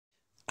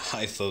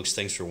Hi folks,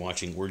 thanks for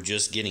watching. We're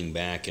just getting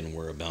back and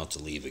we're about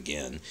to leave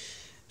again.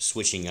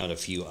 Switching out a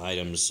few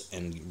items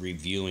and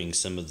reviewing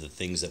some of the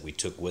things that we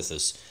took with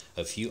us.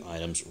 A few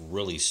items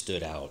really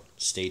stood out.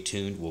 Stay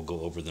tuned, we'll go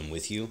over them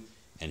with you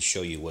and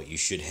show you what you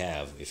should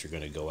have if you're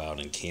going to go out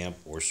and camp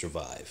or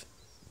survive.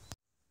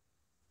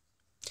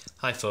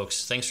 Hi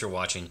folks, thanks for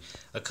watching.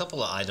 A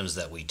couple of items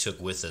that we took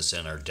with us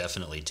and are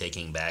definitely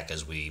taking back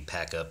as we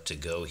pack up to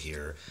go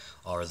here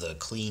are the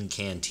Klean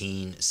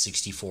Kanteen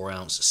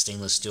 64-ounce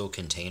stainless steel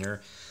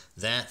container.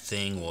 That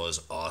thing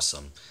was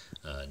awesome.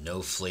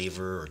 No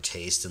flavor or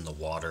taste in the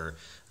water.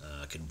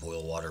 I could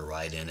boil water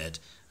right in it.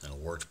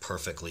 Worked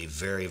perfectly.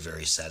 Very,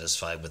 very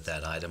satisfied with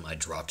that item. I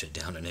dropped it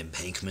down an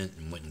embankment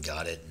and went and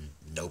got it, and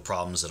no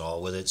problems at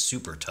all with it.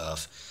 Super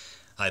tough.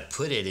 I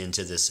put it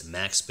into this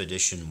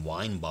Maxpedition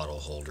wine bottle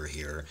holder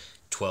here,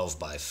 12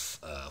 by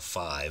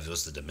 5, it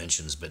was the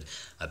dimensions, but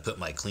I put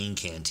my Klean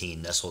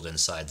Kanteen nestled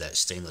inside that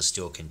stainless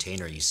steel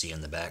container you see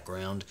in the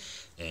background,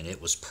 and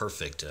it was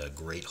perfect. A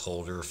great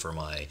holder for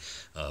my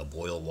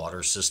boil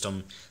water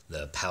system.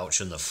 The pouch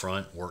in the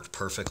front worked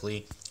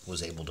perfectly.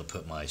 Was able to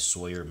put my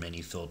Sawyer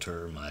mini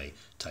filter, my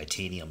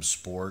titanium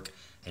spork,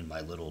 and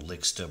my little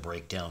Lixta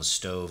breakdown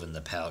stove in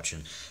the pouch,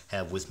 and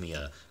have with me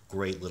a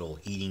great little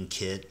eating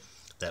kit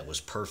that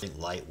was perfect,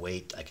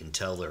 lightweight. I can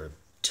tell they're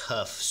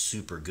tough,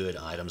 super good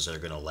items that are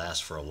going to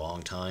last for a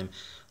long time.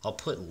 I'll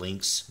put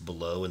links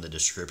below in the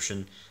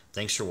description.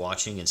 Thanks for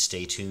watching and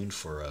stay tuned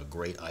for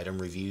great item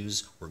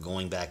reviews. We're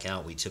going back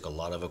out. We took a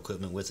lot of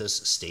equipment with us.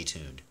 Stay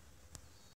tuned.